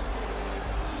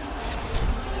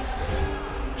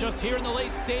 Just here in the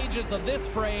late stages of this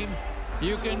frame,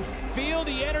 you can feel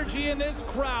the energy in this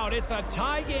crowd. It's a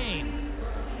tie game.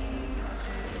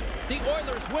 The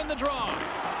Oilers win the draw.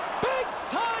 Big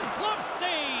time glove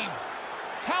save.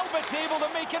 Talbot's able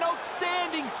to make an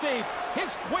outstanding save.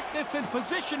 His quickness and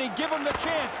positioning give him the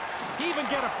chance to even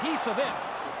get a piece of this.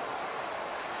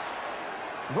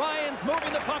 Ryan's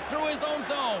moving the puck through his own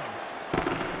zone.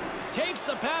 Takes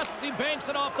the pass as he banks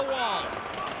it off the wall.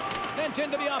 Sent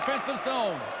into the offensive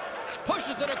zone.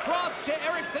 Pushes it across to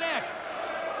Eriksson Ek.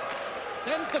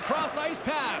 Sends the cross-ice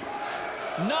pass.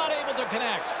 Not able to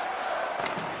connect.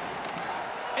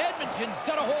 Edmonton's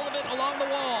got a hold of it along the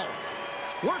wall.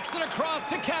 Works it across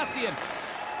to Cassian.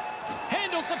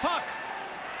 Handles the puck.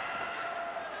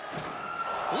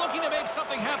 Looking to make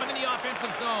something happen in the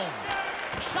offensive zone.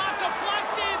 Shot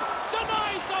deflected.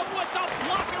 Denies him with the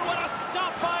blocker. What a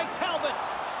stop by Talbot.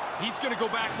 He's going to go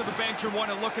back to the bench and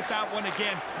want to look at that one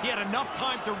again. He had enough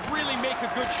time to really make a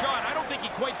good shot. I don't think he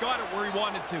quite got it where he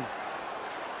wanted to.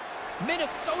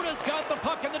 Minnesota's got the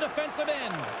puck in the defensive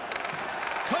end.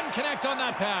 Couldn't connect on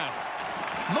that pass.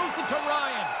 Moves it to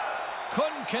Ryan.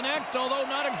 Couldn't connect, although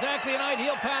not exactly an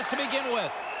ideal pass to begin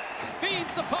with.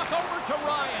 Feeds the puck over to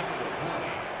Ryan.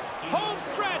 Home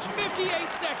stretch, 58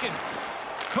 seconds.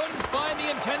 Couldn't find the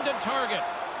intended target.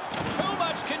 Too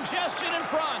much congestion in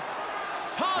front.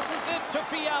 Tosses it to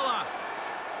Fiala.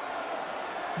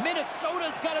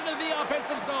 Minnesota's got it into the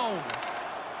offensive zone.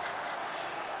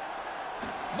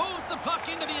 Moves the puck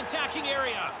into the attacking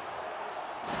area.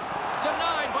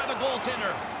 Denied by the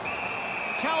goaltender.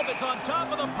 Talbot's on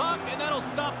top of the puck, and that'll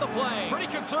stop the play. Pretty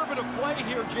conservative play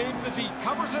here, James, as he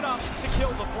covers it up to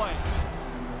kill the play.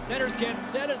 Centers get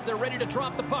set as they're ready to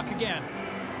drop the puck again.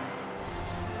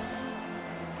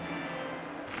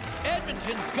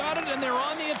 Edmonton's got it, and they're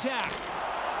on the attack.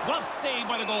 Glove save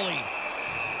by the goalie.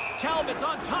 Talbot's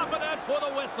on top of that for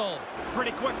the whistle.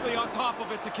 Pretty quickly on top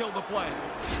of it to kill the play.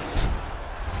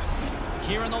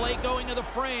 Here in the late going of the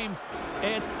frame,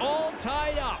 it's all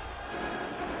tied up.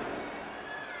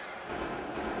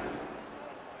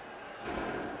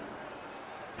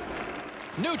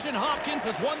 Nugent Hopkins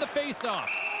has won the faceoff.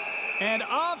 And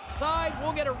offside,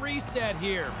 we'll get a reset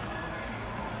here.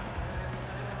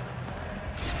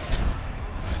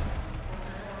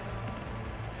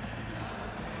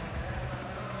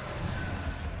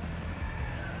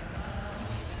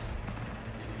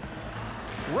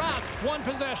 Rask's won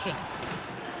possession.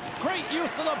 Great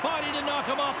use of the body to knock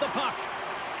him off the puck.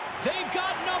 They've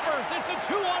got numbers. It's a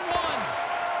 2-on-1.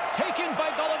 Taken by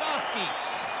Goligoski.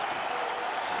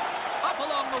 Up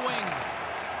along the wing.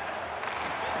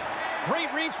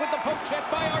 Great reach with the poke check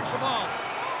by Archibald.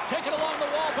 Taken along the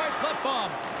wall by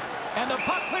Klefbom. And the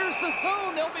puck clears the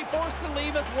zone. They'll be forced to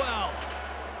leave as well.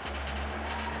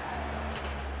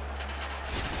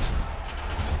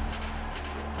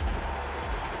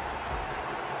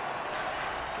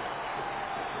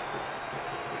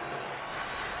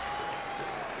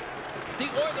 The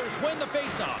Oilers win the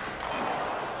faceoff.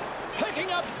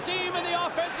 Picking up steam in the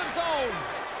offensive zone.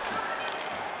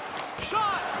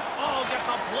 Shot! Oh, gets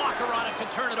a blocker on it to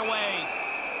turn it away.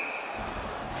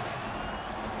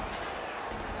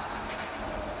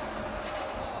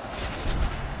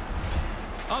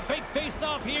 A big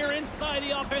face-off here inside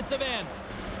the offensive end.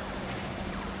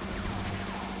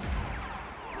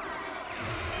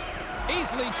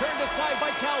 Easily turned aside by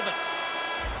Talbot.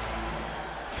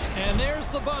 And there's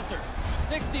the buzzer.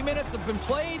 60 minutes have been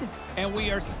played, and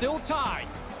we are still tied.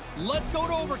 Let's go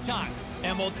to overtime,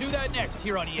 and we'll do that next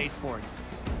here on EA Sports.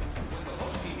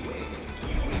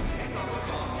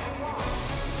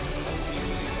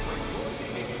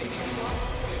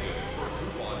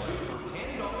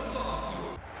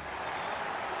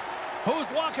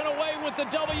 Who's walking away with the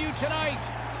W tonight?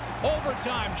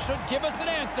 Overtime should give us an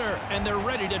answer, and they're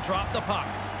ready to drop the puck.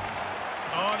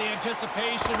 Oh, the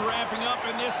anticipation ramping up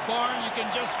in this barn. You can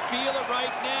just feel it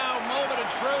right now. Moment of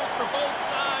truth for both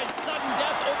sides. Sudden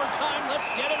death overtime.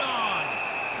 Let's get it on.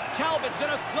 Talbot's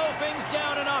going to slow things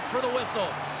down and up for the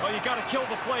whistle. Well, you got to kill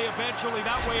the play eventually.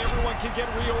 That way everyone can get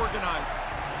reorganized.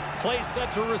 Play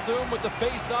set to resume with the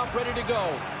face-off ready to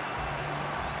go.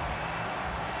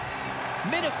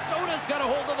 Minnesota's got a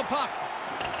hold of the puck.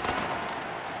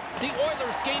 The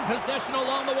Oilers gain possession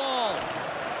along the wall.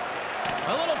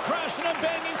 A little crashing and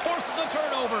banging forces the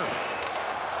turnover.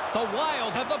 The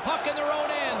Wild have the puck in their own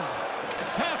end.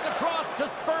 Pass across to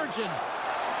Spurgeon.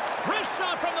 Wrist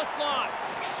shot from the slot.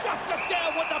 Shuts it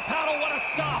down with the paddle. What a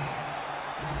stop.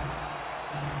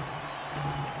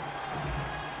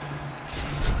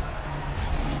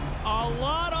 A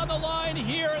lot on the line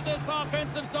here in this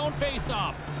offensive zone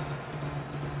faceoff.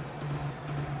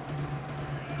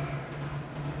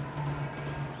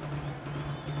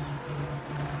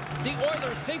 The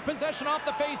Oilers take possession off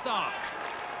the faceoff.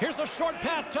 Here's a short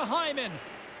pass to Hyman.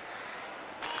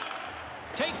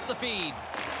 Takes the feed.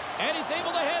 And he's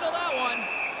able to handle that one.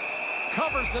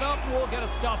 Covers it up, and we'll get a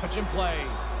stoppage in play.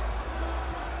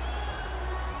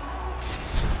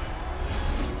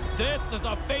 This is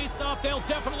a face-off they'll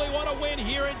definitely want to win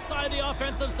here inside the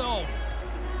offensive zone.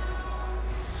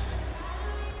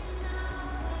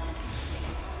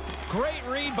 Great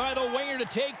read by the winger to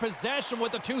take possession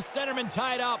with the two centermen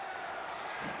tied up.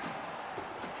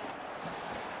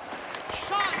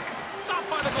 Shot! Stopped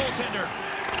by the goaltender.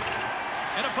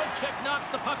 And a poke check knocks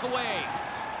the puck away.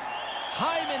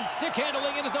 Hyman stick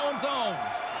handling in his own zone.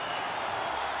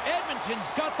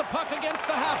 Edmonton's got the puck against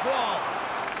the half wall.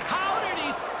 How did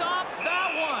he stop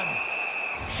that one?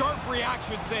 Sharp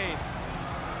reaction save.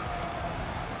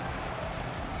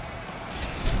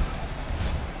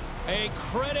 A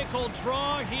critical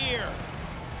draw here.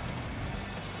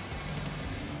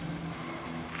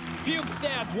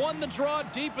 Bukestad's won the draw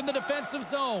deep in the defensive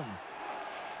zone.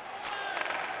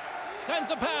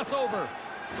 Sends a pass over.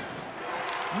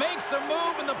 Makes a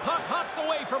move, and the puck hops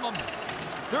away from him.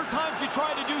 There are times you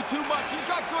try to do too much. He's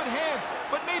got good hands,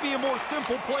 but maybe a more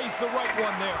simple play's the right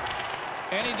one there.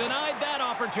 And he denied that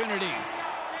opportunity.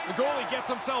 The goalie gets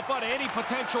himself out of any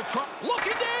potential trouble.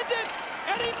 Looking to end it,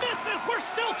 and he misses. We're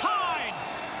still tied.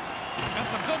 And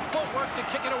some good footwork to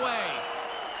kick it away.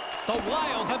 The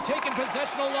Wild have taken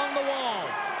possession along the wall.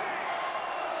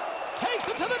 Takes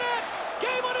it to the net.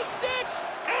 Game on his stick.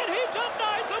 And he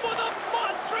denies him with a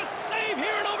monstrous save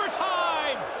here in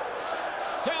overtime.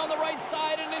 Down the right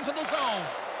side and into the zone.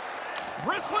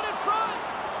 Wrist one in front.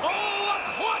 Oh, a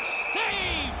clutch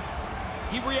save.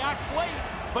 He reacts late,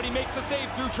 but he makes the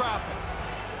save through traffic.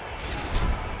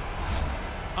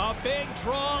 A big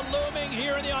draw looming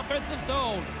here in the offensive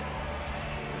zone.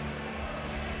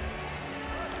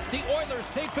 The Oilers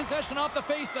take possession off the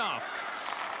faceoff.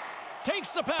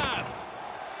 Takes the pass.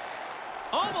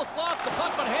 Almost lost the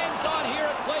puck, but hangs on here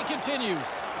as play continues.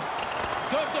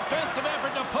 Good defensive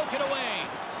effort to poke it away.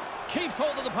 Keeps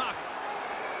hold of the puck.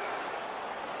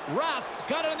 Rask's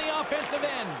got it on the offensive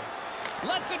end.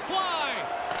 Lets it fly.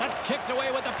 That's kicked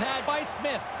away with the pad by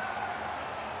Smith.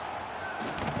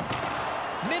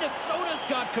 Minnesota's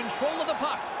got control of the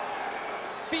puck.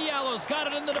 Fialo's got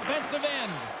it in the defensive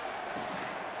end.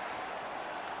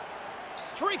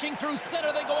 Streaking through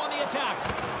center, they go on the attack.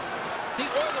 The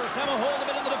Oilers have a hold of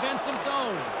it in the defensive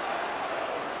zone.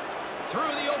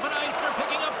 Through the open ice, they're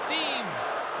picking up steam.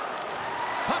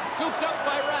 Puck scooped up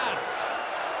by Rask.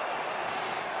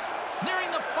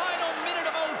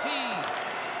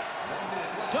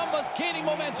 Oilers gaining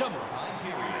momentum.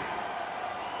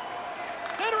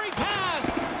 Centering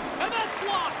pass, and that's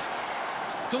blocked.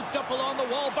 Scooped up along the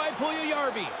wall by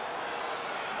Puljujarvi.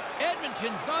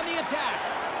 Edmonton's on the attack.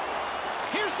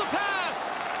 Here's the pass.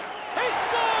 He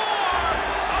scores!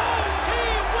 OT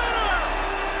winner!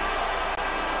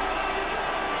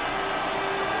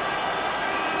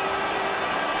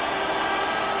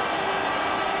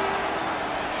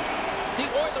 The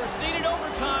Oilers needed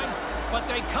overtime, but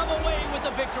they come away with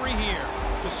the victory here.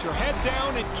 Just your head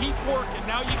down and keep working.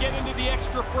 Now you get into the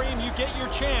extra frame, you get your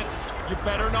chance. You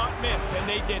better not miss, and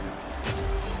they didn't.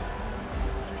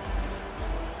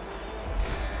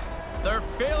 They're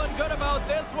feeling good about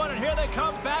this one, and here they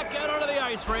come back out onto the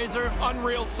ice, Razor.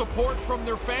 Unreal support from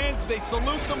their fans. They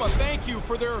salute them. A thank you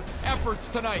for their efforts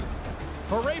tonight.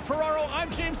 For Ray Ferraro,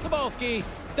 I'm James Cybulski.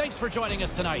 Thanks for joining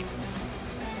us tonight.